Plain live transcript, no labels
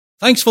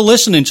Thanks for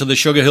listening to the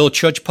Sugar Hill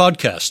Church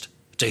podcast.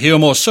 To hear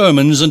more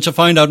sermons and to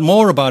find out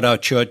more about our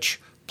church,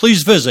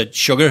 please visit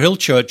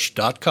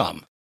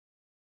sugarhillchurch.com.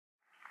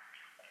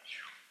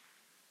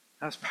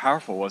 That was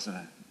powerful, wasn't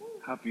it?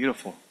 How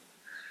beautiful.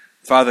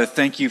 Father,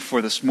 thank you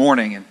for this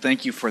morning and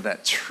thank you for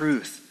that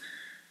truth.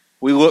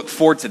 We look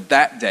forward to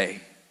that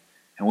day,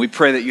 and we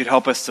pray that you'd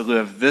help us to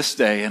live this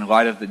day in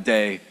light of the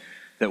day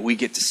that we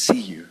get to see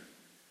you.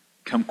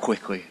 Come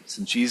quickly. It's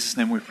in Jesus'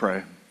 name we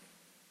pray.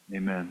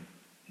 Amen.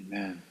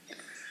 Amen.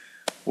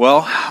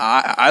 Well,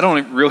 I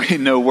don't really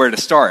know where to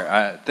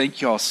start.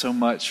 Thank you all so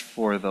much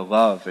for the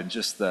love and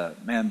just the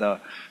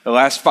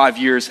last 5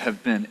 years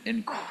have been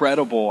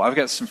incredible. I've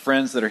got some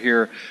friends that are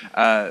here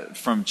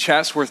from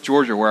Chatsworth,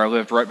 Georgia, where I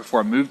lived right before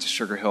I moved to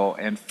Sugar Hill.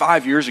 And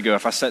 5 years ago,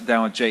 if I sat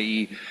down with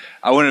J.E.,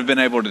 I wouldn't have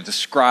been able to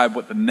describe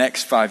what the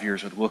next 5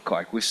 years would look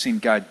like. We've seen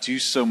God do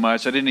so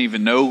much. I didn't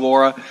even know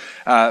Laura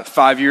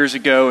 5 years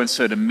ago, and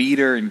so to meet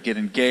her and get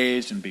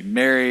engaged and be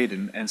married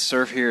and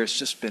serve here, it's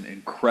just been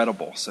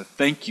incredible. So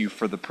thank you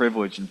for the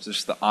privilege and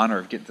just the honor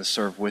of getting to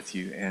serve with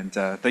you. And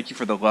thank you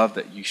for the love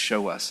that you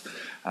show us.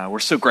 We're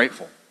so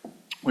grateful.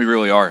 We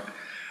really are.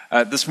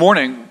 This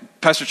morning,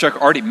 Pastor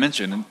Chuck already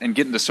mentioned, and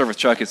getting to serve with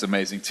Chuck is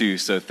amazing too.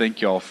 So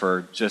thank you all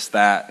for just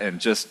that and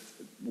just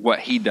what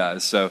he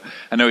does. So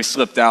I know he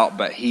slipped out,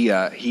 but he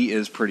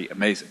is pretty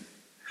amazing.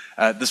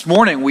 This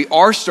morning we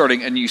are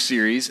starting a new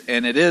series,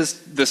 and it is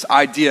this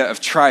idea of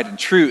tried and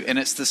true, and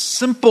it's the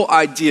simple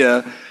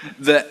idea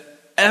that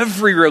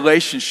every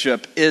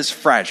relationship is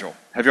fragile.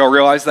 Have y'all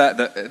realized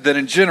that? That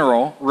in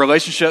general,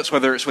 relationships,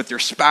 whether it's with your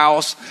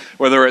spouse,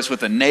 whether it's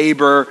with a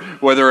neighbor,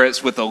 whether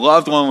it's with a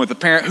loved one, with a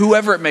parent,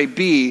 whoever it may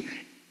be,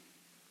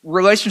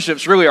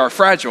 relationships really are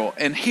fragile.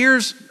 And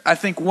here's, I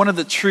think, one of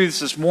the truths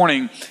this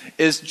morning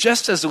is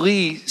just as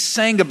Lee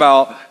sang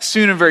about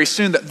soon and very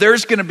soon, that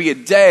there's going to be a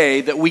day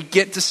that we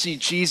get to see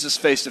Jesus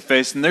face to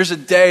face, and there's a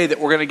day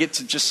that we're going to get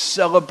to just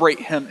celebrate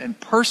him in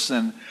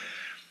person.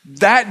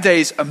 That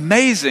day's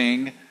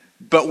amazing,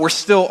 but we're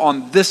still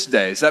on this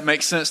day. Does that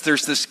make sense?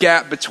 There's this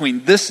gap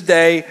between this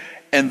day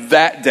and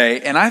that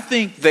day. And I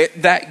think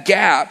that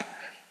gap,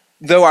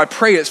 though I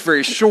pray it's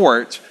very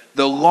short,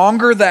 the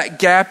longer that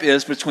gap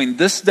is between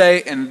this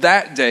day and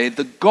that day,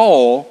 the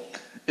goal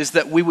is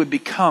that we would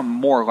become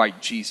more like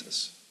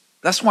Jesus.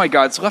 That's why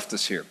God's left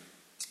us here.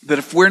 That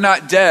if we're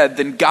not dead,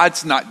 then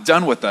God's not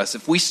done with us.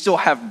 If we still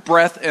have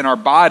breath in our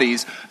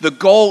bodies, the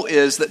goal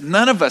is that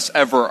none of us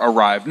ever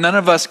arrive. None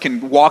of us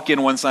can walk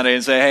in one Sunday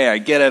and say, hey, I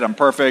get it, I'm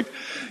perfect,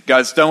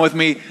 God's done with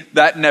me.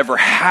 That never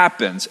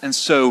happens. And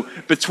so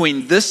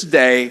between this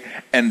day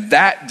and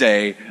that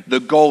day, the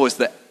goal is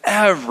that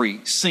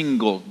every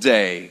single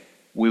day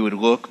we would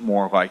look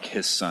more like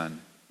his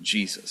son,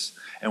 Jesus.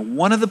 And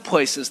one of the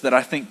places that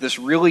I think this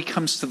really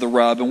comes to the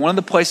rub, and one of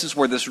the places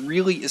where this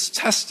really is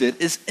tested,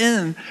 is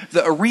in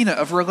the arena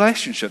of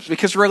relationships.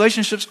 Because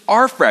relationships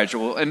are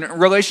fragile, and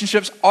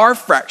relationships are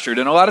fractured,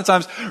 and a lot of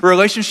times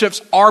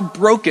relationships are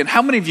broken.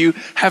 How many of you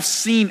have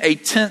seen a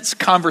tense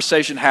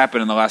conversation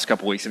happen in the last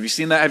couple of weeks? Have you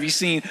seen that? Have you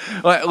seen,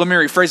 let me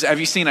rephrase it, have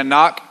you seen a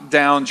knock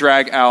down,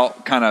 drag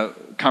out kind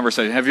of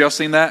conversation? Have you all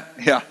seen that?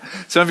 Yeah.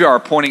 Some of you are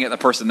pointing at the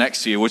person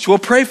next to you, which we'll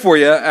pray for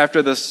you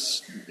after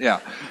this.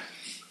 Yeah.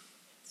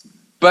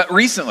 But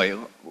recently,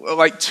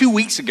 like 2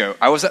 weeks ago,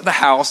 I was at the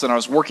house and I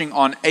was working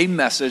on a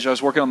message. I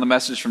was working on the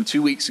message from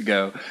 2 weeks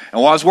ago.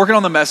 And while I was working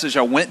on the message,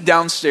 I went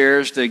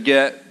downstairs to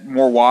get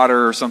more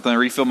water or something,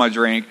 refill my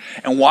drink.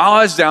 And while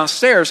I was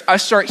downstairs, I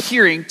start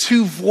hearing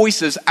two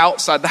voices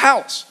outside the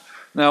house.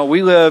 Now,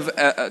 we live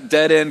at a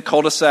dead-end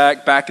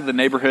cul-de-sac back in the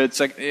neighborhood.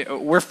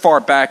 We're far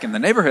back in the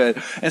neighborhood.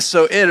 And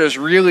so it is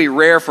really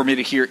rare for me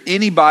to hear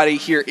anybody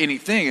hear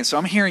anything. And so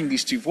I'm hearing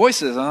these two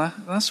voices.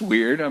 That's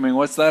weird. I mean,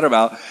 what's that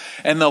about?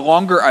 And the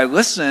longer I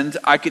listened,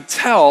 I could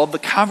tell the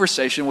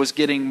conversation was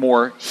getting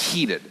more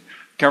heated.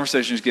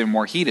 Conversation is getting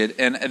more heated,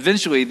 and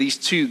eventually these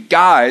two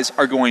guys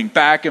are going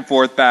back and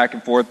forth,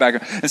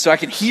 and so I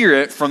can hear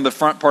it from the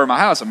front part of my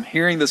house. I'm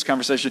hearing this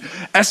conversation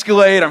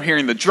escalate, I'm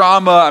hearing the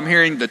drama, I'm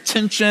hearing the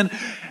tension,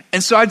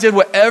 and so I did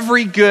what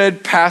every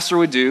good pastor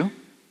would do.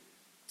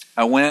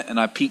 I went and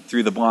I peeked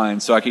through the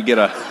blinds so I could get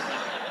a...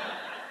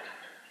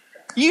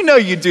 You know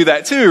you do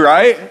that too,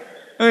 right?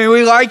 I mean,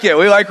 we like it.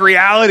 We like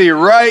reality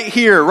right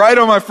here, right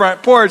on my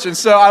front porch, and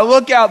so I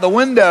look out the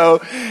window,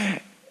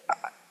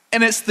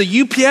 and it's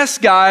the UPS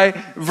guy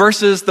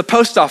versus the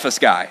post office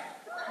guy.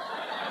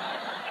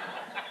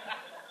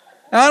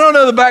 Now, I don't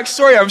know the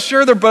backstory. I'm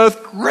sure they're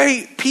both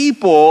great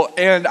people,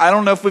 and I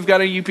don't know if we've got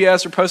any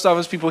UPS or post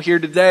office people here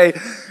today.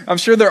 I'm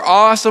sure they're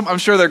awesome. I'm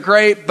sure they're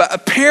great. But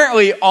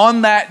apparently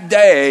on that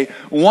day,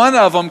 one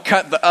of them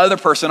cut the other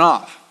person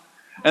off.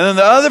 And then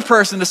the other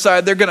person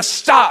decided they're going to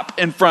stop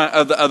in front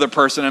of the other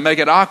person and make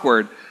it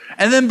awkward.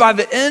 And then by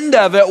the end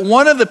of it,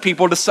 one of the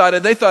people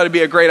decided they thought it'd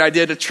be a great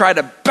idea to try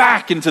to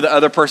back into the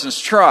other person's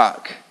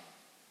truck.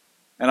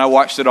 And I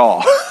watched it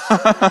all.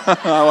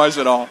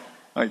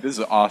 Like, this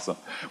is awesome.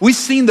 We've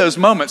seen those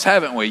moments,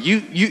 haven't we?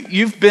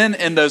 You've been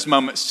in those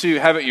moments too,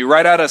 haven't you?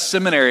 Right out of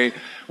seminary,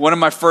 One of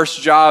my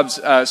first jobs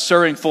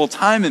serving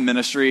full-time in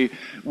ministry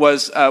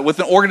was with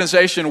an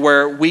organization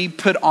where we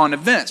put on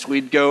events.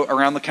 We'd go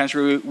around the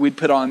country, we'd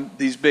put on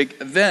these big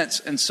events.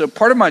 And so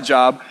part of my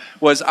job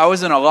was I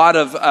was in a lot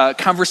of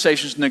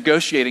conversations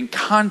negotiating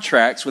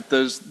contracts with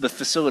the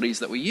facilities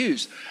that we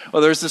used.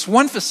 Well, there's this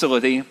one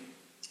facility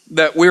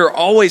that we were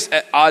always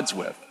at odds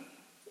with.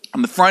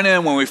 On the front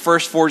end, when we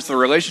first forged the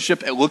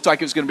relationship, it looked like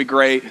it was going to be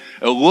great.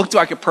 It looked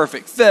like a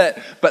perfect fit.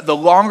 But the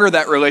longer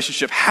that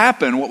relationship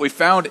happened, what we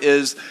found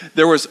is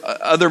there was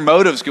other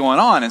motives going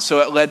on. And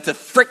so it led to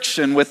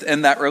friction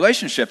within that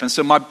relationship. And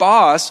so my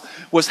boss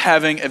was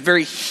having a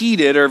very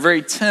heated or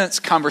very tense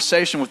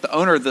conversation with the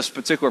owner of this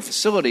particular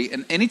facility.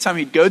 And anytime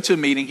he'd go to a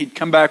meeting, he'd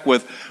come back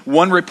with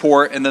one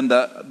report, and then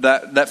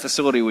that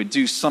facility would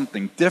do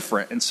something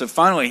different. And so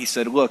finally he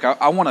said, look,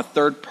 I want a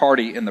third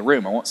party in the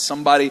room. I want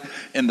somebody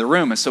in the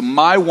room. And so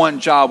my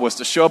one job was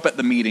to show up at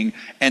the meeting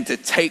and to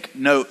take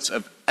notes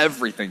of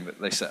everything that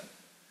they said.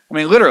 I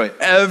mean, literally,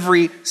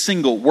 every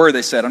single word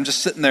they said. I'm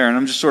just sitting there and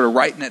I'm just sort of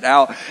writing it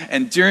out.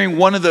 And during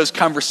one of those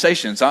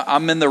conversations,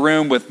 I'm in the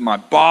room with my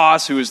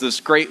boss, who is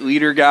this great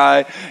leader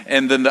guy.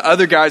 And then the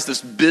other guy's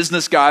this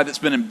business guy that's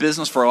been in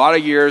business for a lot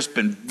of years,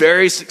 been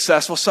very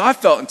successful. So I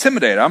felt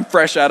intimidated. I'm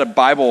fresh out of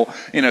Bible,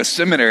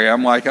 seminary.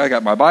 I'm like, I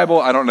got my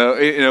Bible. I don't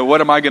know, what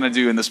am I going to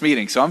do in this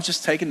meeting? So I'm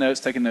just taking notes.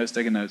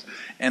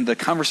 And the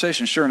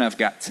conversation, sure enough,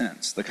 got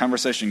tense. The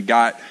conversation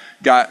got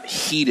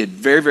heated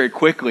very, very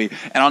quickly.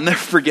 And I'll never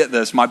forget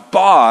this. My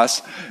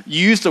boss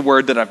used a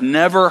word that I've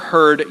never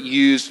heard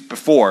used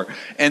before.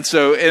 And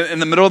so in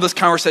the middle of this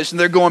conversation,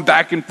 they're going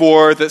back and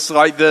forth. It's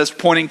like this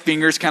pointing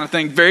fingers kind of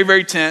thing, very,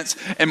 very tense.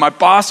 And my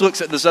boss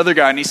looks at this other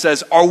guy and he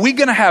says, are we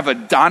going to have a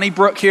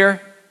Donnybrook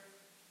here?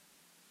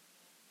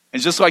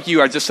 And just like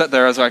you, I just sat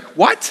there. I was like,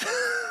 what?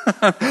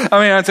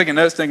 I'm taking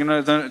notes.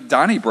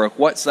 Donnybrook,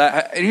 what's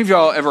that? Any of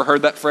y'all ever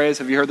heard that phrase?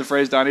 Have you heard the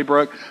phrase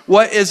Donnybrook?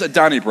 What is a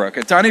Donnybrook?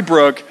 A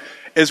Donnybrook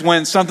is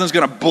when something's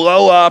going to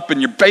blow up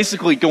and you're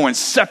basically going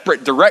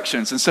separate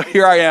directions. And so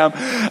here I am.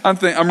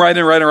 I'm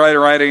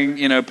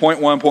writing, point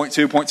 1, point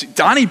 2, point 2.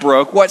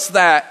 Donnybrook, what's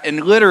that?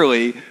 And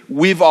literally,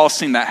 we've all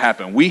seen that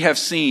happen. We have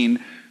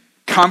seen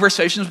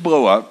conversations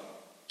blow up.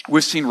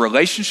 We've seen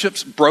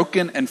relationships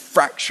broken and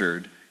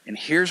fractured. And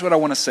here's what I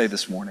want to say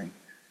this morning.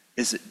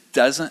 Is it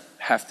doesn't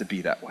have to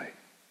be that way.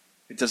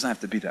 It doesn't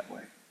have to be that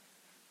way.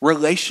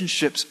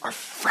 Relationships are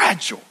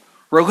fragile.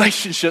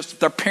 Relationships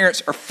with our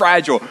parents are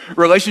fragile.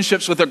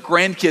 Relationships with our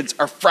grandkids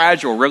are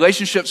fragile.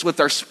 Relationships with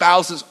our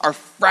spouses are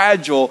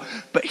fragile.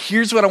 But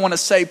here's what I want to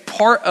say.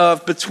 Part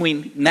of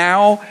between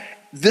now,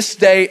 this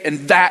day,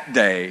 and that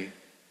day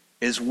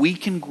is we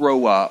can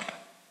grow up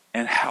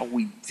and how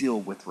we deal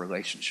with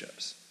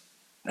relationships.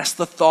 That's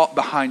the thought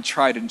behind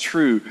Tried and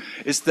True,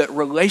 is that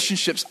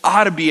relationships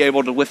ought to be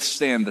able to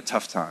withstand the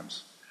tough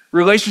times.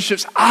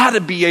 Relationships ought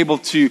to be able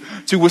to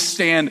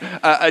withstand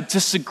a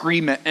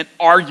disagreement, an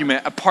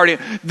argument, a party.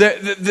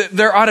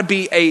 There ought to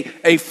be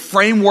a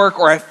framework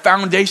or a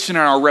foundation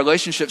in our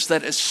relationships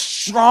that is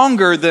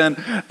stronger than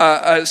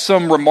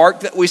some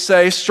remark that we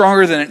say,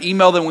 stronger than an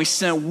email that we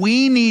send.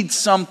 We need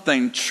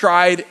something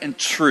tried and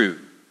true.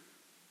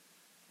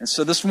 And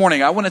so this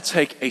morning, I want to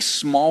take a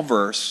small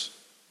verse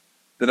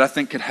that I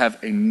think could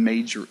have a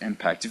major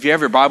impact. If you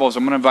have your Bibles,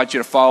 I'm going to invite you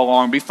to follow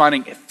along. Be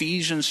finding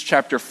Ephesians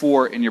chapter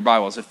 4 in your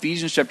Bibles.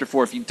 Ephesians chapter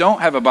 4. If you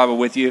don't have a Bible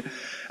with you,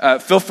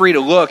 feel free to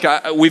look.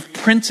 We've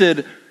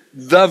printed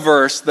the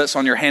verse that's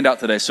on your handout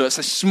today. So it's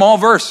a small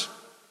verse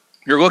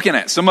you're looking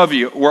at. Some of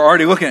you were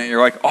already looking at it. You're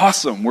like,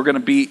 awesome, we're going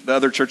to beat the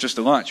other churches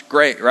to lunch.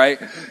 Great,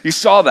 right? You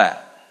saw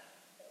that.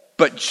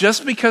 But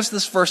just because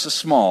this verse is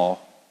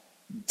small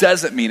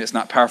doesn't mean it's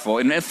not powerful.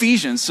 In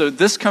Ephesians, so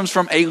this comes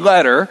from a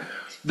letter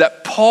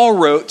that Paul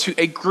wrote to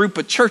a group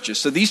of churches.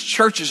 So these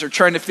churches are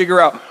trying to figure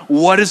out,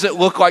 what does it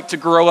look like to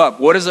grow up?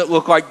 What does it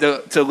look like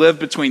to live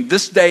between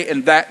this day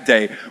and that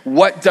day?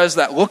 What does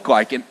that look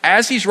like? And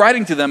as he's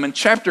writing to them in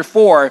chapter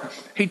 4,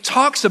 he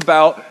talks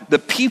about the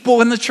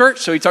people in the church.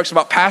 So he talks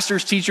about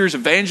pastors, teachers,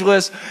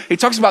 evangelists. He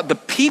talks about the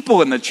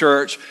people in the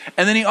church.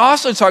 And then he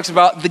also talks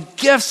about the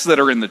gifts that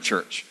are in the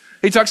church.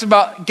 He talks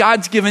about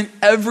God's given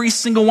every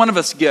single one of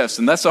us gifts,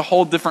 and that's a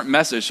whole different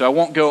message, so I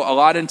won't go a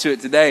lot into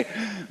it today.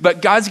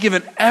 But God's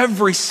given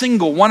every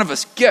single one of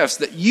us gifts,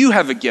 that you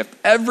have a gift.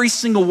 Every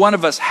single one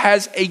of us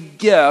has a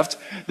gift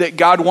that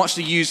God wants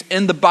to use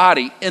in the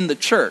body, in the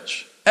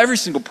church. Every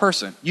single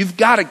person. You've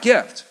got a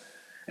gift.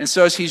 And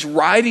so as he's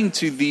writing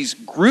to these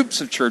groups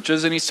of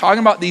churches, and he's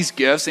talking about these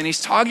gifts, and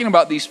he's talking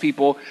about these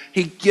people,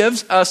 he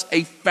gives us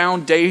a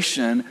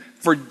foundation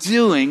for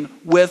dealing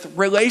with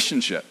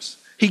relationships.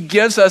 He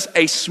gives us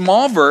a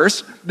small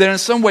verse that in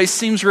some ways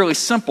seems really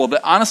simple,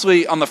 that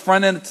honestly on the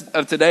front end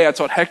of today, I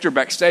told Hector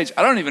backstage,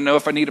 I don't even know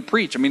if I need to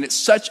preach. I mean, it's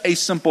such a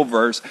simple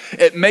verse.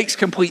 It makes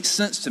complete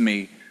sense to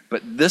me.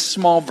 But this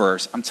small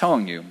verse, I'm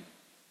telling you,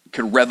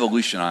 could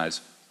revolutionize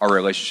our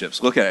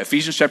relationships. Look at it,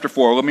 Ephesians chapter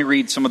 4. Let me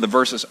read some of the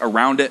verses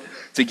around it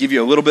to give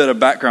you a little bit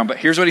of background. But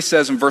here's what he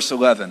says in verse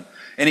 11.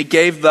 And he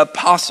gave the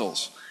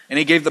apostles, and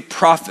he gave the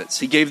prophets,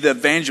 he gave the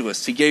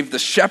evangelists, he gave the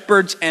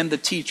shepherds and the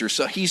teachers.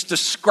 So he's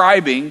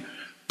describing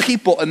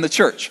people in the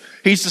church.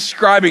 He's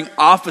describing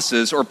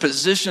offices or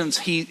positions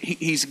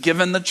he's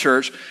given the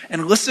church.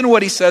 And listen to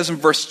what he says in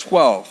verse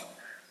 12.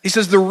 He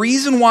says, the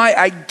reason why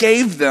I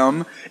gave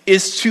them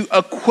is to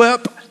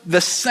equip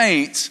the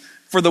saints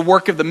for the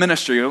work of the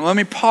ministry. Let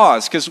me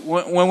pause, because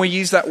when we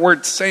use that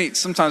word saint,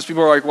 sometimes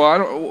people are like,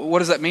 well, what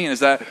does that mean?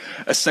 Is that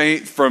a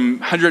saint from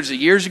hundreds of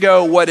years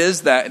ago? What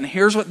is that? And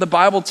here's what the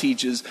Bible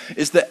teaches,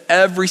 is that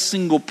every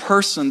single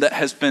person that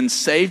has been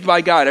saved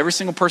by God, every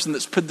single person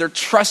that's put their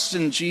trust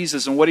in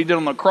Jesus and what he did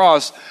on the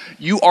cross,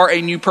 you are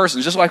a new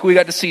person. Just like we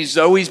got to see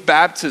Zoe's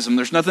baptism.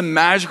 There's nothing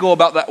magical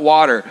about that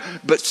water,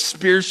 but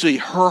spiritually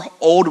her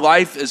old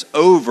life is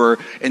over,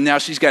 and now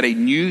she's got a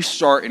new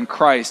start in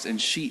Christ,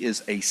 and she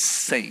is a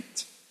saint.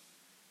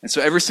 And so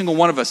every single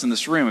one of us in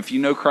this room, if you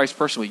know Christ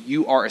personally,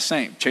 you are a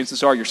saint.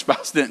 Chances are your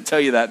spouse didn't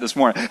tell you that this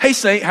morning. Hey,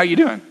 saint, how you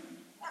doing?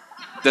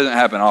 Doesn't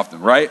happen often,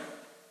 right?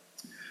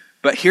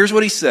 But here's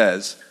what he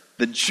says.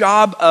 The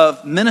job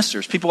of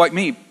ministers, people like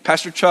me,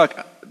 Pastor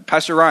Chuck,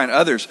 Pastor Ryan,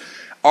 others,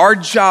 our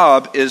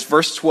job is,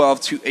 verse 12,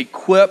 to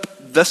equip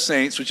the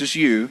saints, which is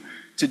you,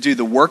 to do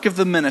the work of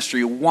the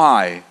ministry.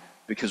 Why?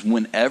 Because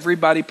when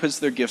everybody puts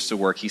their gifts to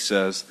work, he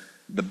says,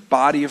 the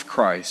body of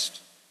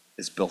Christ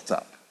is built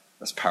up.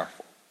 That's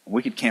powerful.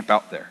 We could camp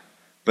out there,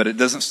 but it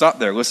doesn't stop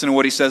there. Listen to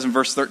what he says in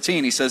verse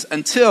 13. He says,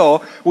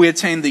 until we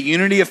attain the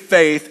unity of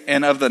faith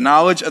and of the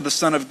knowledge of the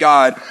Son of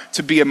God,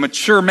 to be a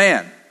mature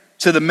man,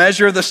 to the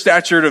measure of the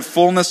stature of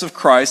fullness of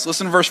Christ.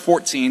 Listen to verse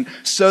 14,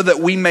 so that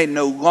we may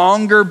no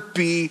longer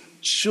be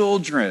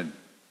children.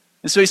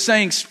 And so he's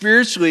saying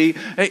spiritually,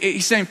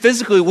 he's saying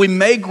physically, we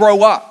may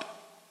grow up.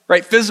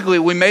 Right? Physically,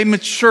 we may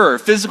mature.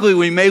 Physically,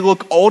 we may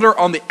look older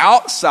on the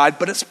outside,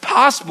 but it's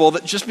possible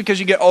that just because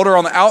you get older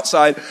on the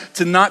outside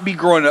to not be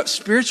growing up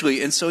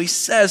spiritually. And so he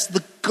says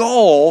the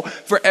goal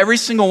for every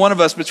single one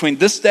of us between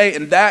this day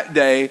and that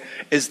day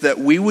is that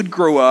we would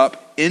grow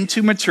up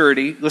into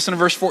maturity. Listen to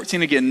verse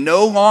 14 again.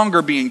 No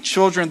longer being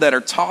children that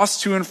are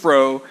tossed to and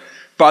fro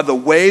by the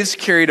waves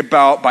carried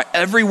about by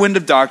every wind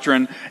of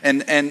doctrine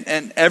and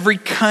every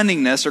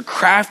cunningness or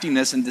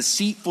craftiness and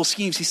deceitful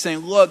schemes. He's saying,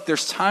 look,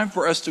 there's time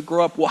for us to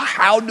grow up. Well,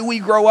 how do we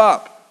grow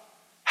up?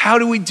 How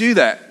do we do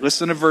that?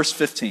 Listen to verse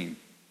 15.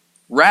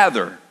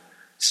 Rather,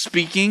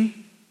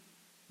 speaking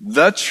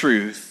the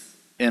truth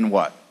in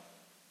what?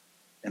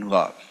 In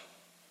love.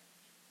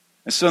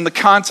 And so in the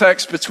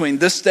context between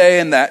this day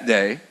and that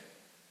day,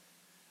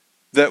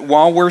 that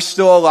while we're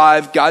still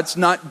alive, God's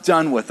not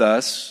done with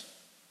us.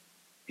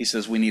 He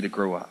says we need to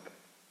grow up.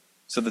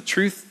 So the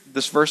truth,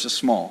 this verse is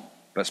small,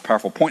 but it's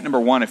powerful. Point number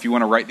one, if you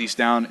want to write these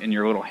down in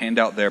your little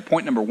handout there,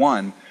 point number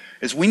one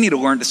is we need to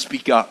learn to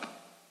speak up.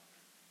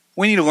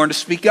 We need to learn to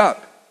speak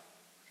up.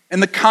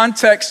 In the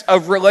context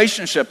of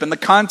relationship, in the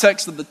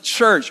context of the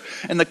church,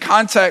 in the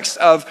context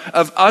of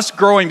us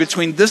growing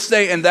between this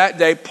day and that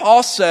day,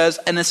 Paul says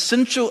an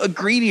essential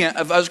ingredient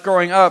of us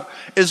growing up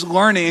is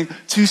learning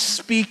to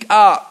speak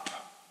up.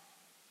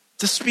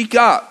 To speak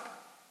up.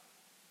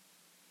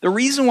 The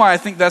reason why I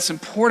think that's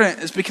important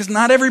is because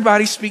not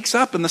everybody speaks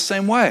up in the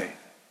same way.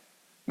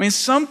 I mean,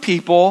 some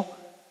people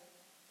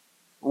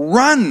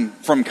run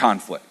from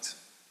conflict.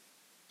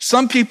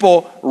 Some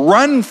people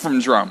run from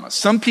drama.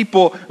 Some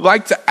people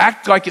like to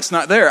act like it's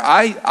not there.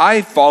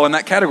 I fall in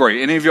that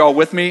category. Any of y'all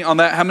with me on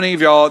that? How many of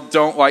y'all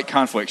don't like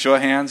conflict? Show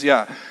of hands.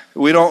 Yeah.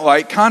 We don't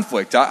like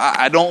conflict.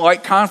 I don't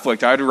like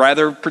conflict. I'd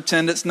rather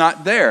pretend it's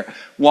not there.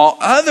 While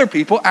other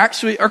people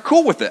actually are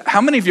cool with it.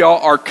 How many of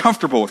y'all are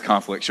comfortable with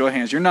conflict? Show of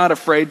hands. You're not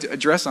afraid to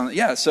address on it.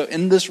 Yeah, so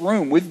in this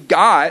room, we've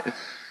got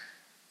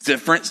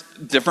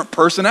different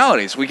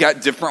personalities. We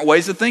got different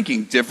ways of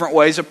thinking, different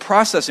ways of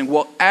processing.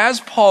 Well, as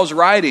Paul's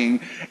writing,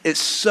 it's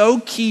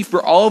so key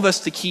for all of us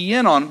to key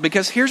in on,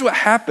 because here's what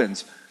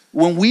happens.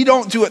 When we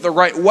don't do it the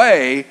right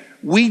way,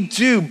 we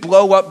do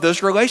blow up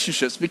those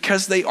relationships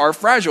because they are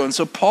fragile. And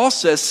so Paul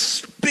says,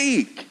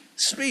 speak.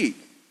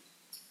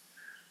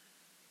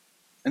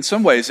 In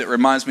some ways, it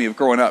reminds me of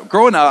growing up.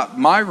 Growing up,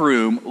 my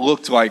room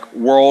looked like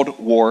World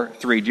War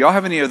III. Do y'all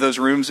have any of those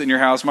rooms in your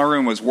house? My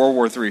room was World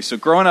War III. So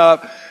growing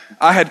up,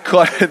 I had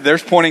clutter.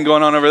 There's pointing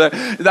going on over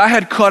there. I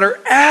had clutter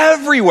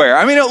everywhere.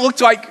 I mean, it looked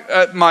like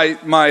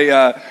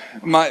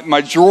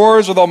my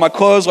drawers with all my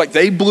clothes, like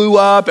they blew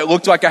up. It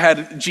looked like I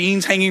had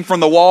jeans hanging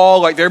from the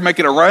wall, like they're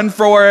making a run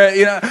for it.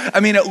 You know,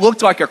 I mean, it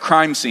looked like a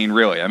crime scene,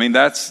 really. I mean,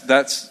 that's.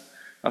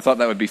 I thought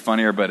that would be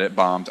funnier, but it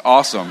bombed.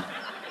 Awesome.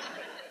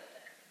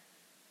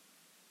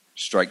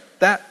 Strike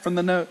that from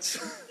the notes.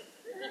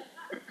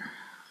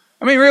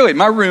 I mean, really,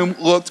 my room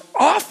looked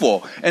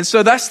awful. And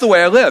so that's the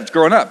way I lived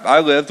growing up. I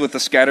lived with a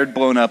scattered,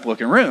 blown up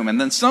looking room.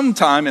 And then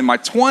sometime in my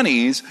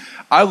 20s,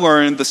 I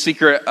learned the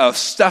secret of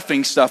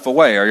stuffing stuff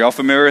away. Are y'all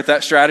familiar with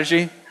that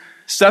strategy?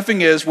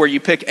 Stuffing is where you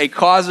pick a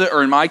closet,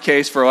 or in my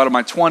case, for a lot of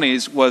my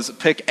 20s, was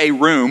pick a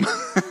room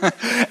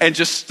and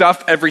just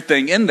stuff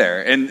everything in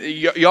there. And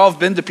y'all have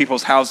been to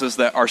people's houses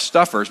that are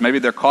stuffers. Maybe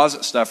they're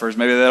closet stuffers.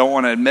 Maybe they don't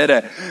want to admit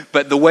it.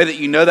 But the way that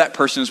you know that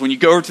person is when you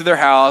go over to their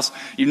house.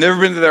 You've never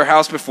been to their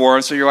house before.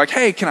 And so you're like,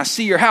 hey, can I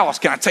see your house?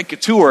 Can I take a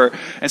tour?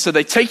 And so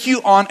they take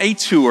you on a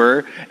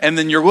tour. And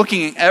then you're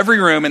looking in every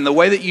room. And the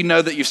way that you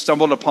know that you've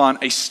stumbled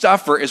upon a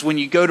stuffer is when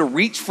you go to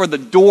reach for the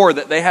door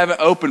that they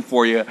haven't opened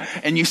for you.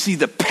 And you see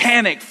the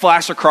panic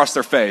flash across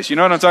their face. You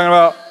know what I'm talking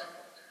about?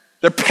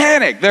 They're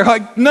panicked. They're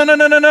like, no,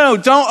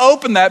 don't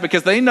open that,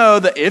 because they know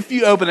that if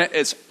you open it,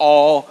 it's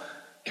all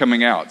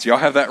coming out. Do y'all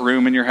have that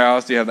room in your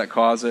house? Do you have that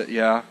closet?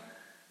 Yeah.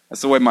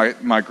 That's the way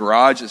my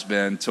garage has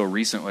been until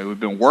recently. We've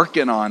been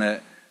working on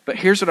it. But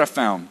here's what I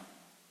found.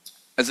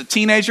 As a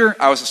teenager,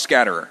 I was a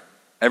scatterer.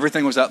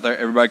 Everything was out there.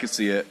 Everybody could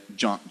see it.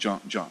 Junk.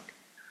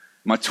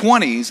 My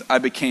 20s, I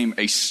became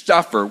a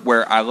stuffer,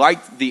 where I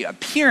liked the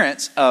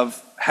appearance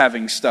of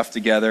having stuff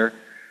together,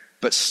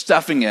 but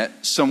stuffing it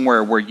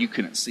somewhere where you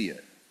couldn't see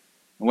it.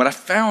 And what I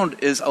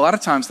found is a lot of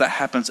times that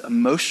happens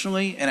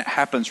emotionally and it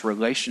happens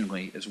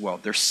relationally as well.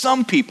 There's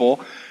some people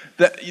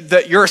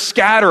that you're a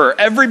scatterer.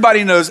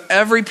 Everybody knows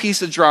every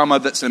piece of drama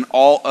that's in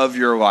all of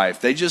your life.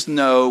 They just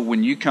know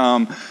when you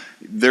come,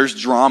 there's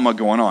drama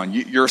going on.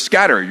 You're a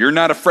scatterer. You're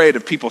not afraid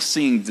of people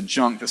seeing the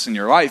junk that's in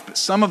your life. But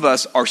some of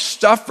us are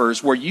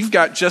stuffers, where you've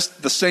got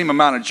just the same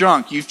amount of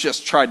junk. You've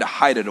just tried to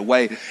hide it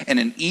away. And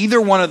in either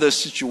one of those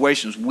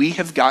situations, we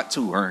have got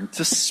to learn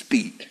to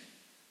speak.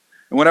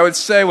 And what I would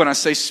say when I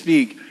say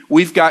speak,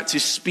 we've got to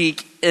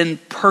speak in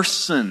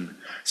person.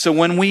 So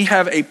when we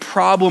have a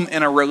problem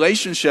in a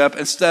relationship,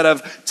 instead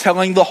of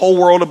telling the whole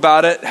world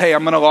about it, hey,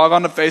 I'm going to log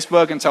on to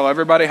Facebook and tell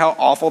everybody how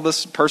awful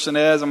this person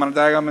is, I'm going to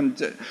tag them.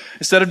 And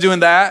instead of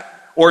doing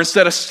that, or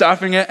instead of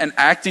stuffing it and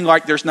acting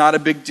like there's not a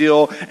big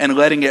deal and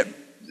letting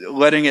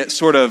it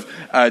sort of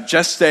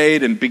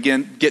gestate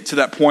and get to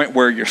that point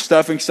where you're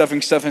stuffing,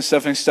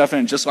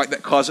 and just like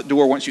that closet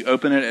door, once you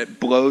open it, it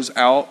blows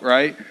out,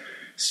 right?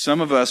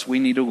 Some of us, we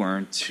need to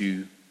learn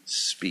to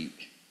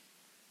speak.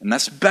 And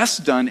that's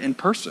best done in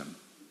person.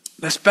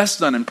 That's best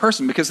done in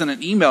person, because in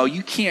an email,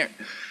 you can't,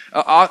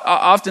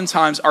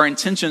 oftentimes our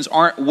intentions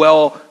aren't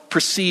well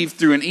perceived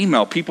through an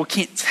email. People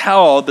can't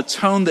tell the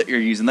tone that you're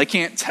using. They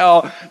can't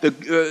tell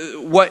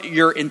what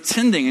you're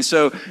intending. And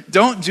so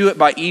don't do it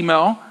by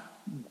email.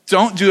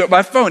 Don't do it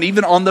by phone.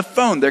 Even on the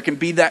phone, there can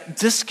be that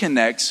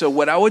disconnect. So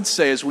what I would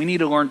say is we need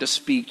to learn to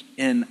speak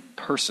in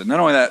person.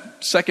 Not only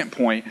that, second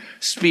point,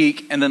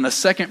 speak, and then the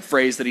second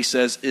phrase that he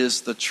says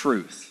is the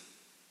truth.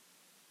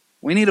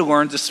 We need to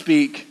learn to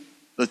speak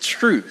the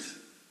truth.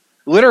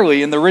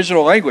 Literally, in the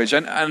original language,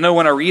 I know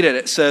when I read it,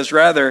 it says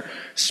rather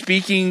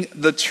speaking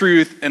the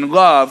truth in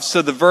love.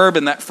 So the verb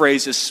in that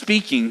phrase is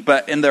speaking.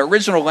 But in the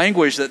original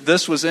language that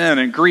this was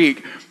in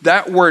Greek,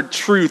 that word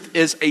truth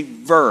is a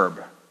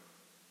verb.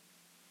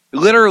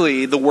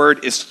 Literally, the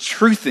word is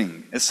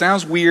truthing. It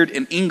sounds weird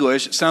in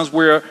English. It sounds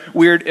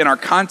weird in our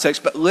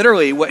context. But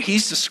literally, what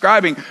he's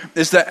describing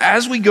is that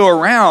as we go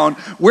around,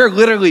 we're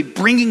literally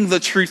bringing the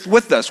truth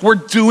with us. We're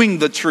doing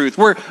the truth.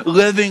 We're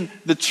living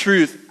the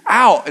truth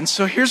out. And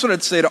so here's what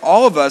I'd say to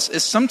all of us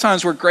is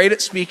sometimes we're great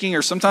at speaking,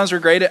 or sometimes we're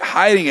great at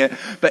hiding it.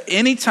 But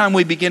anytime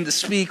we begin to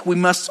speak, we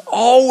must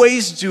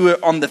always do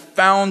it on the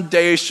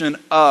foundation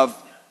of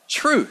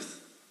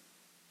truth.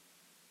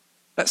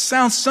 That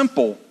sounds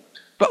simple.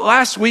 But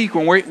last week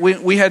when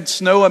we had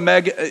snow and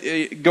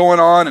meg going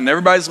on and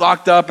everybody's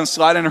locked up and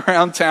sliding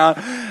around town,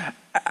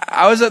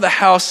 I was at the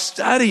house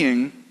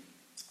studying,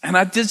 and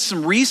I did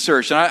some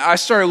research, and I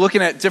started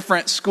looking at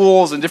different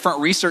schools and different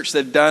research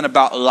they've done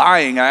about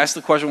lying. I asked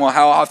the question, well,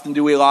 how often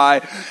do we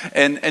lie?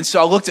 And so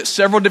I looked at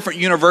several different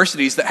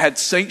universities that had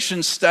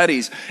sanctioned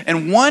studies.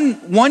 And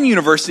one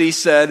university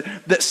said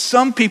that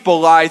some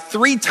people lie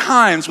 3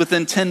 times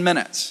within 10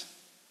 minutes.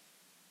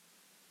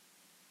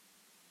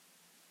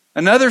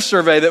 Another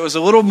survey that was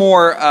a little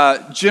more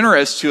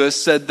generous to us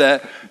said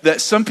that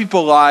some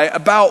people lie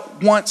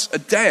about once a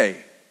day.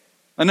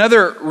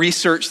 Another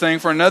research thing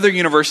for another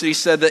university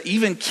said that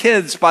even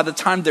kids, by the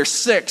time they're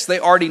 6, they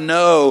already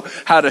know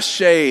how to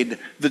shade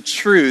the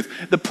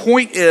truth. The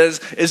point is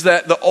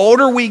that the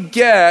older we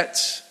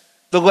get,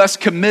 the less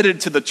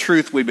committed to the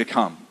truth we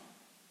become.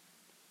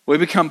 We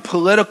become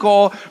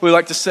political. We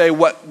like to say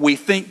what we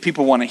think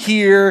people want to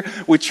hear.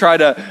 We try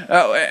to,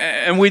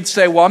 and we'd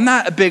say, well, I'm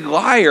not a big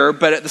liar,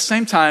 but at the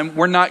same time,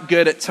 we're not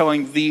good at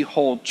telling the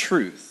whole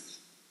truth.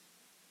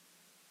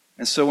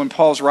 And so when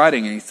Paul's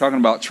writing and he's talking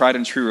about tried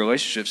and true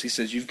relationships, he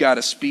says, you've got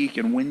to speak.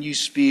 And when you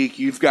speak,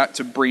 you've got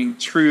to bring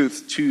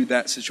truth to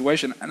that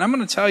situation. And I'm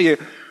going to tell you,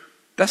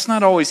 that's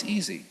not always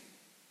easy.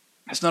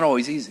 That's not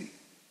always easy.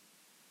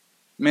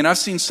 I mean, I've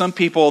seen some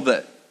people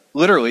that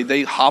literally,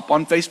 they hop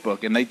on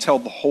Facebook and they tell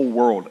the whole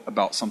world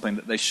about something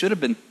that they should have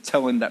been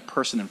telling that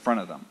person in front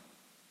of them.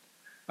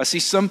 I see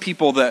some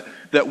people that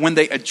when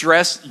they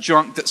address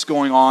junk that's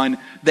going on,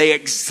 they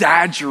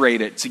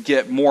exaggerate it to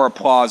get more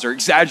applause or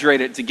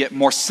exaggerate it to get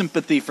more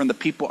sympathy from the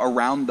people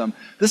around them.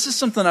 This is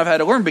something I've had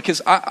to learn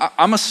because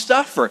I'm a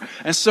stuffer.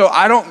 And so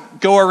I don't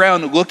go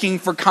around looking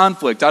for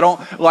conflict. I don't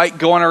like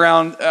going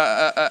around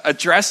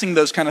addressing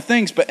those kind of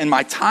things. But in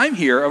my time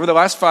here, over the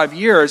last 5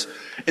 years,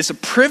 it's a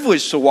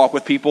privilege to walk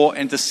with people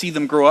and to see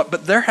them grow up.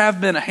 But there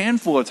have been a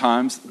handful of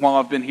times while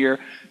I've been here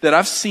that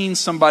I've seen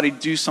somebody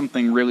do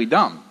something really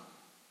dumb.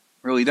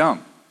 Really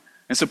dumb.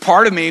 And so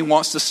part of me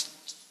wants to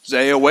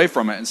stay away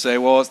from it and say,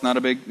 well, it's none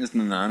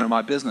of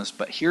my business.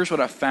 But here's what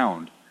I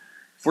found.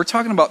 If we're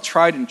talking about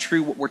tried and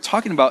true, what we're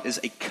talking about is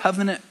a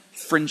covenant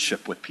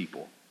friendship with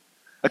people.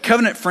 A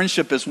covenant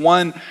friendship is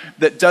one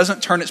that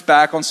doesn't turn its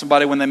back on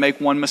somebody when they make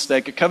one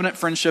mistake. A covenant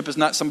friendship is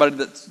not somebody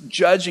that's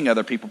judging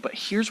other people. But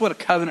here's what a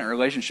covenant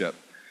relationship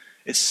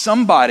is: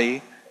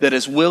 somebody that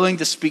is willing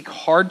to speak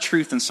hard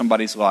truth in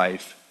somebody's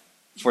life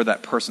for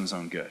that person's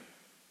own good.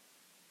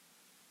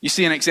 You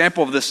see an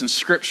example of this in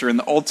Scripture in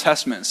the Old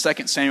Testament, in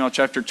 2 Samuel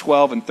chapter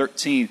 12 and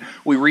 13.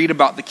 We read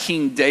about the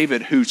King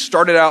David, who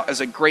started out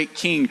as a great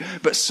king,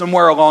 but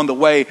somewhere along the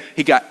way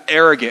he got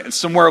arrogant, and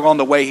somewhere along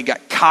the way he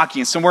got cocky,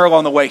 and somewhere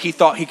along the way he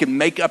thought he could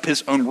make up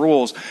his own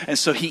rules. And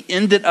so he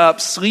ended up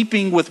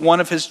sleeping with one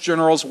of his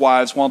general's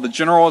wives while the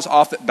general was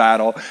off at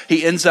battle.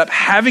 He ends up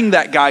having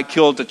that guy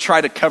killed to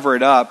try to cover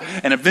it up.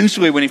 And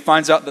eventually, when he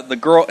finds out that the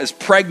girl is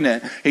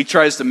pregnant, he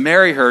tries to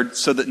marry her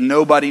so that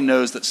nobody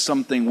knows that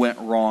something went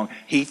wrong.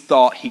 He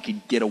thought he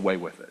could get away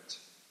with it.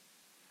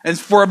 And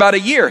for about a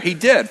year, he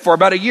did. For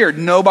about a year,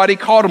 nobody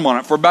called him on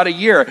it. For about a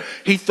year,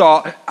 he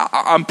thought,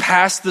 I'm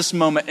past this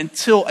moment,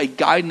 until a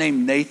guy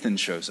named Nathan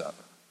shows up.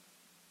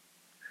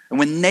 And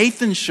when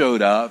Nathan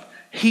showed up,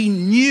 he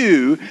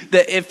knew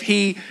that if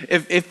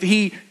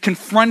he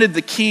confronted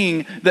the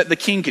king, that the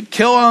king could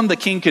kill him, the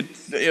king could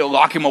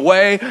lock him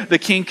away, the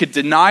king could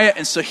deny it.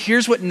 And so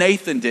here's what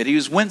Nathan did. He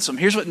was winsome.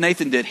 Here's what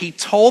Nathan did. He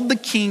told the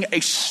king a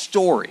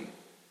story.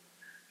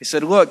 He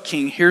said, look,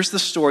 king, here's the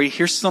story.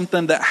 Here's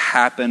something that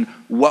happened.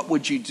 What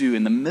would you do?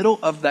 In the middle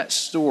of that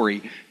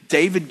story,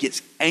 David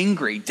gets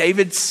angry.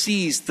 David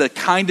sees the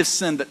kind of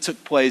sin that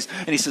took place,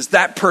 and he says,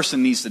 that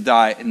person needs to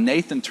die. And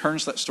Nathan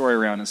turns that story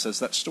around and says,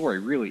 that story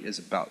really is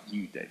about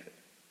you, David.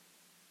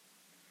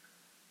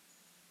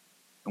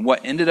 And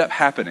what ended up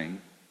happening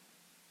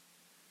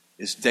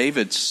is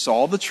David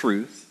saw the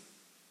truth.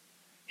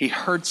 He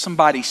heard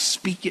somebody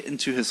speak it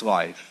into his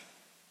life.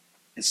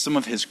 And some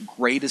of his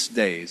greatest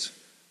days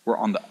were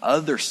on the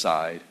other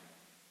side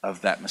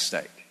of that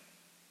mistake.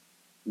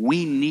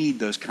 We need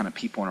those kind of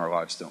people in our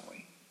lives, don't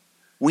we?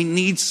 We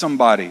need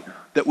somebody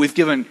that we've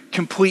given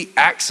complete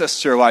access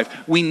to their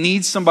life. We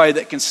need somebody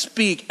that can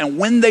speak, and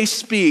when they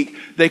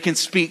can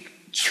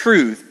speak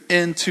truth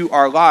into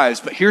our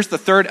lives. But here's the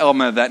third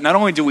element of that. Not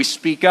only do we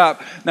speak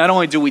up, not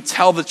only do we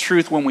tell the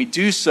truth when we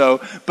do so,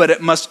 but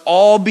it must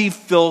all be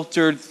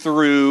filtered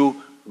through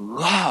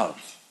love.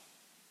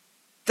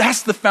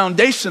 That's the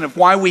foundation of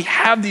why we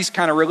have these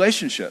kind of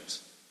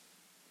relationships.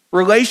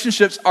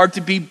 Relationships are to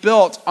be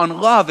built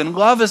on love, and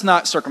love is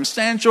not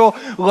circumstantial.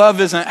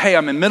 Love isn't, hey,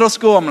 I'm in middle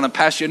school, I'm going to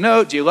pass you a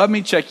note. Do you love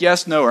me? Check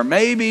yes, no, or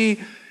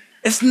maybe.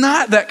 It's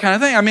not that kind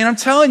of thing. I mean, I'm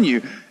telling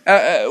you,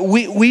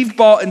 we've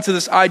bought into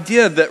this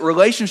idea that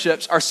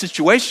relationships are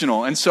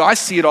situational, and so I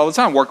see it all the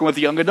time. Working with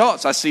young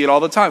adults, I see it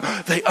all the time.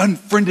 They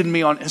unfriended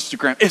me on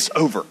Instagram. It's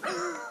over.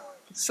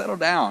 Settle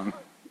down.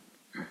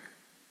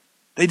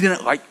 They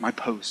didn't like my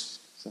posts.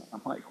 So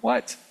I'm like,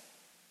 what?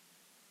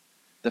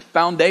 The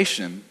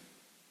foundation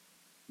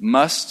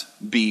must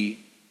be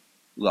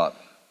love.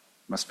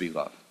 Must be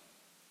love.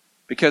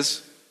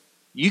 Because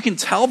you can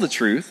tell the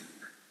truth.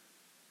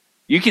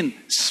 You can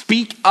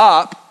speak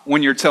up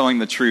when you're telling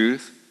the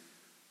truth.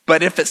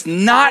 But if it's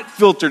not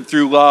filtered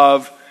through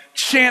love,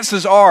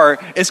 chances are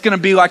it's going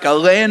to be like a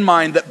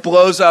landmine that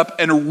blows up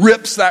and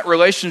rips that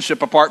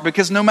relationship apart.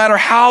 Because no matter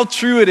how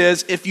true it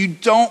is, if you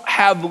don't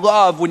have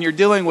love when you're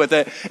dealing with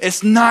it,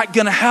 it's not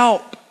going to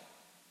help.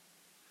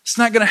 It's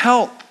not going to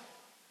help.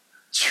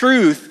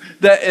 Truth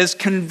that is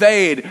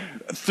conveyed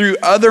through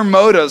other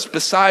motives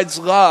besides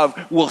love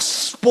will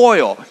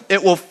spoil.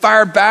 It will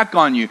fire back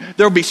on you.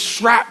 There will be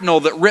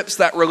shrapnel that rips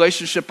that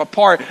relationship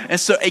apart. And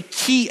so a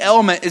key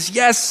element is,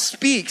 yes,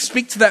 speak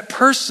to that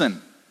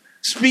person.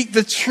 Speak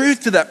the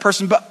truth to that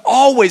person, but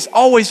always,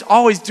 always,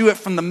 always do it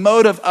from the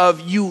motive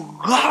of you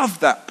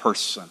love that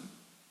person.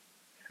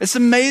 It's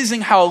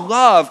amazing how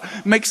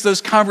love makes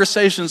those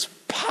conversations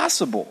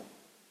possible.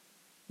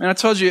 And I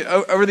told you,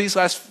 over these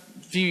last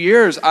few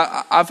years,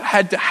 I've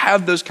had to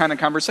have those kind of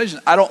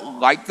conversations. I don't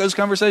like those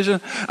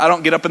conversations. I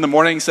don't get up in the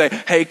morning and say,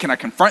 hey, can I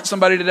confront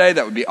somebody today?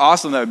 That would be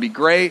awesome. That would be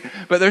great.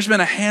 But there's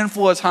been a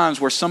handful of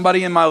times where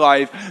somebody in my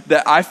life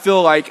that I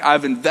feel like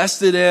I've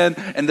invested in,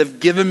 and they've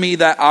given me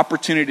that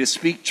opportunity to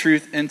speak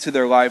truth into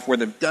their life where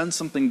they've done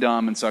something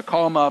dumb. And so I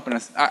call them up, and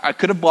I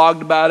could have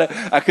blogged about it.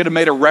 I could have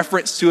made a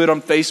reference to it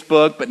on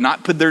Facebook, but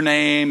not put their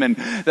name. And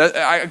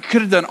I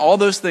could have done all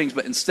those things.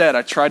 But instead,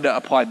 I tried to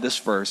apply this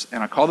verse,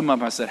 and I called them up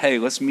and I said, hey,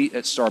 let's meet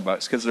at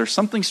Starbucks, because there's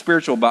something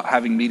spiritual about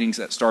having meetings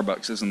at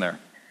Starbucks, isn't there?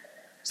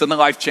 Something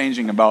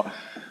life-changing about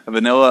a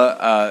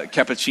vanilla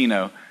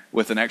cappuccino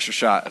with an extra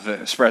shot of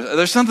espresso.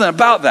 There's something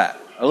about that.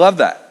 I love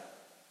that.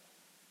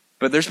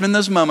 But there's been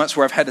those moments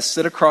where I've had to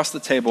sit across the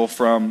table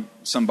from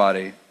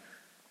somebody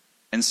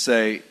and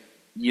say,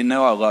 you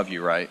know I love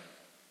you, right?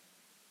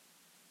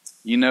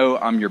 You know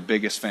I'm your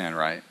biggest fan,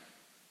 right?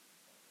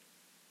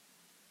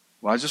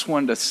 Well, I just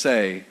wanted to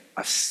say,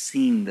 I've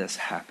seen this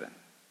happen.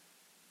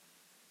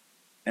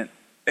 And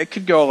it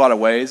could go a lot of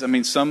ways. I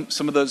mean, some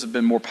of those have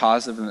been more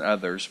positive than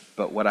others,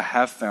 but what I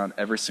have found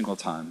every single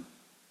time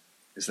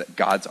is that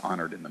God's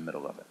honored in the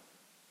middle of it.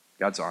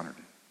 God's honored.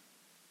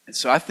 And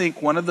so I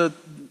think one of the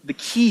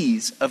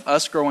keys of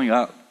us growing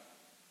up,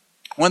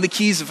 one of the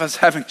keys of us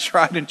having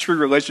tried and true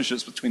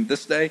relationships between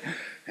this day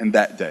and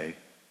that day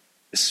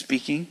is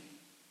speaking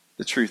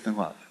the truth in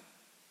love.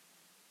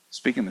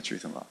 Speaking the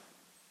truth in love.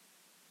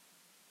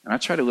 And I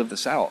try to live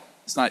this out.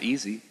 It's not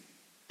easy.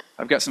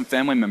 I've got some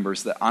family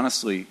members that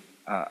honestly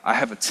I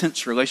have a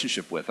tense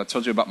relationship with. I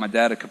told you about my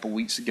dad a couple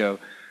weeks ago.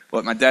 Well,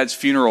 at my dad's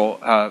funeral,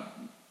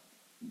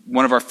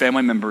 one of our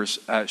family members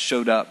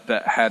showed up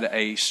that had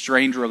a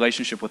strained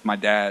relationship with my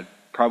dad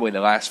probably the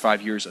last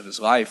 5 years of his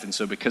life. And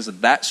so because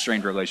of that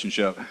strained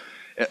relationship,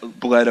 it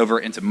bled over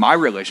into my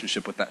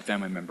relationship with that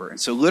family member. And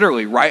so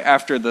literally right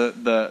after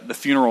the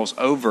funeral's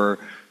over,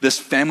 this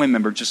family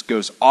member just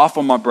goes off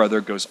on my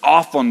brother, goes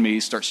off on me,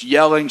 starts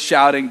yelling,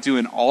 shouting,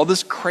 doing all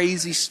this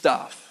crazy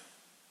stuff.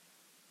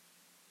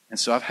 And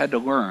so I've had to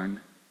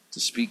learn to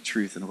speak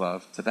truth and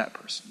love to that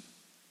person.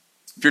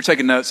 If you're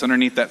taking notes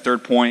underneath that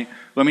third point,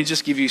 let me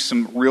just give you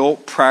some real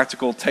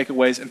practical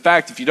takeaways. In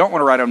fact, if you don't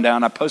want to write them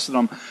down, I posted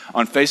them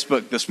on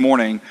Facebook this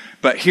morning.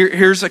 But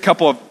here's a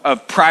couple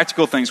of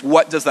practical things.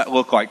 What does that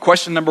look like?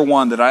 Question number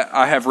one that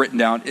I have written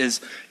down is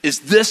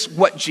this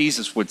what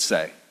Jesus would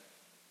say?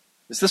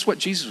 Is this what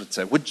Jesus would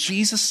say? Would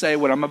Jesus say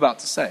what I'm about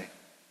to say?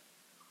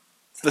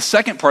 The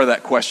second part of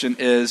that question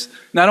is,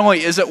 not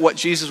only is it what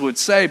Jesus would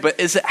say, but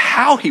is it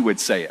how he would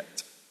say it?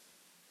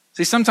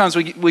 See, sometimes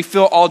we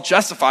feel all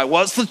justified.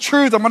 Well, it's the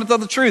truth. I'm going to tell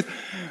the truth.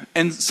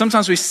 And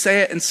sometimes we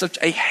say it in such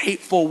a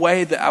hateful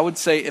way that I would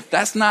say, if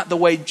that's not the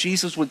way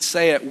Jesus would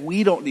say it,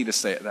 we don't need to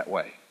say it that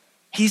way.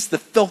 He's the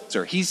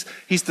filter. He's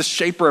the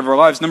shaper of our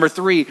lives. Number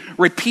three,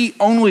 repeat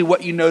only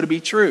what you know to be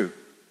true.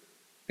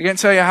 I can't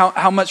tell you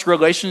how much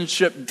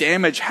relationship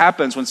damage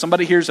happens when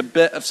somebody hears a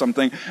bit of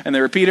something and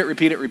they repeat it.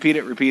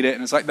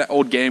 And it's like that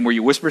old game where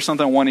you whisper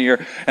something in one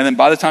ear, and then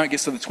by the time it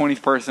gets to the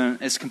 20th person,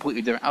 it's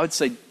completely different. I would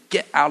say,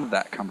 get out of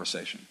that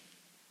conversation.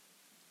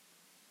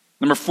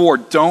 Number four,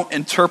 don't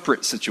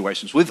interpret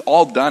situations. We've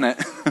all done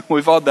it.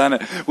 We've all done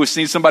it. We've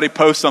seen somebody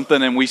post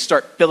something and we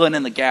start filling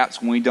in the gaps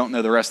when we don't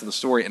know the rest of the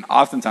story. And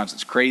oftentimes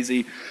it's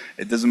crazy.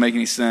 It doesn't make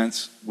any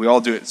sense. We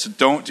all do it. So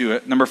don't do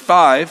it. Number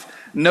five,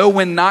 know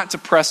when not to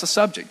press a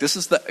subject. This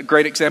is the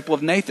great example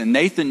of Nathan.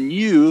 Nathan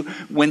knew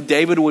when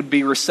David would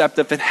be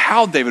receptive and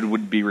how David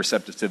would be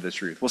receptive to the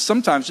truth. Well,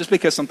 sometimes just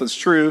because something's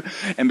true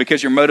and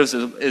because your motive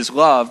is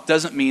love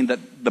doesn't mean that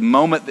the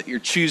moment that you're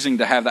choosing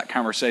to have that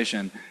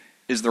conversation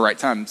is the right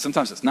time.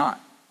 Sometimes it's not.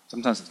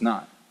 Sometimes it's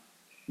not.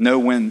 Know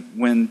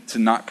when to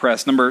not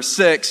press. Number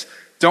six,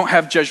 don't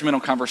have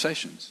judgmental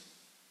conversations.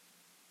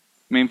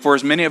 I mean, for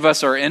as many of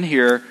us are in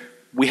here,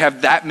 we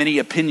have that many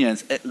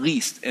opinions at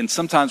least. And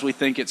sometimes we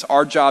think it's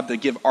our job to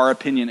give our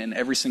opinion in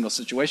every single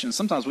situation.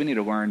 Sometimes we need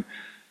to learn,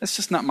 that's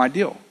just not my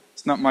deal.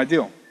 It's not my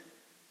deal.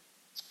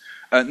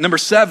 Number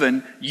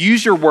seven,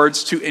 use your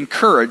words to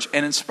encourage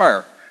and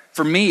inspire.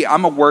 For me,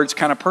 I'm a words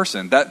kind of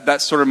person.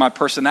 That's sort of my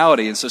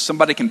personality. And so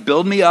somebody can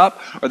build me up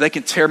or they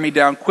can tear me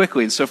down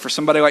quickly. And so for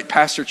somebody like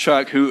Pastor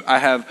Chuck, who I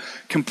have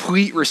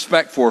complete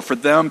respect for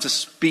them to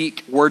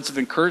speak words of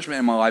encouragement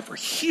in my life are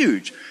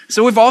huge.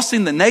 So we've all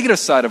seen the negative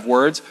side of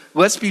words.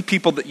 Let's be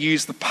people that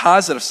use the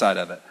positive side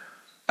of it.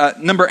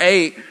 Number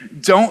eight,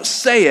 don't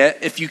say it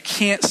if you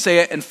can't say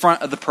it in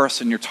front of the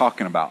person you're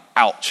talking about.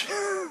 Ouch.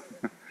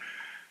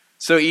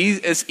 So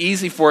it's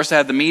easy for us to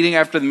have the meeting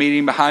after the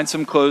meeting behind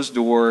some closed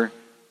door.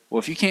 Well,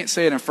 if you can't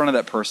say it in front of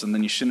that person,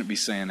 then you shouldn't be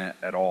saying it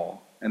at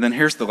all. And then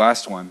here's the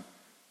last one.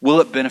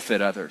 Will it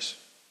benefit others?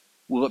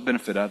 Will it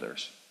benefit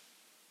others?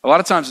 A lot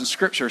of times in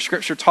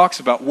Scripture talks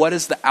about what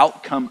is the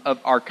outcome of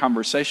our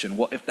conversation.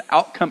 Well, if the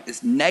outcome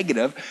is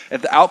negative,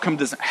 if the outcome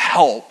doesn't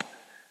help,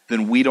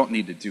 then we don't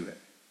need to do it.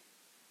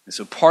 And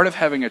so part of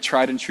having a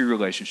tried and true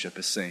relationship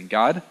is saying,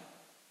 God,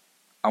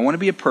 I want to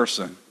be a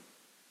person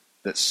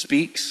that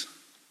speaks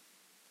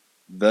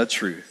the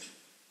truth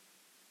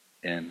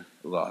in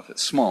love.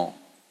 It's small,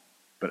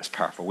 but it's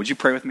powerful. Would you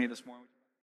pray with me this morning?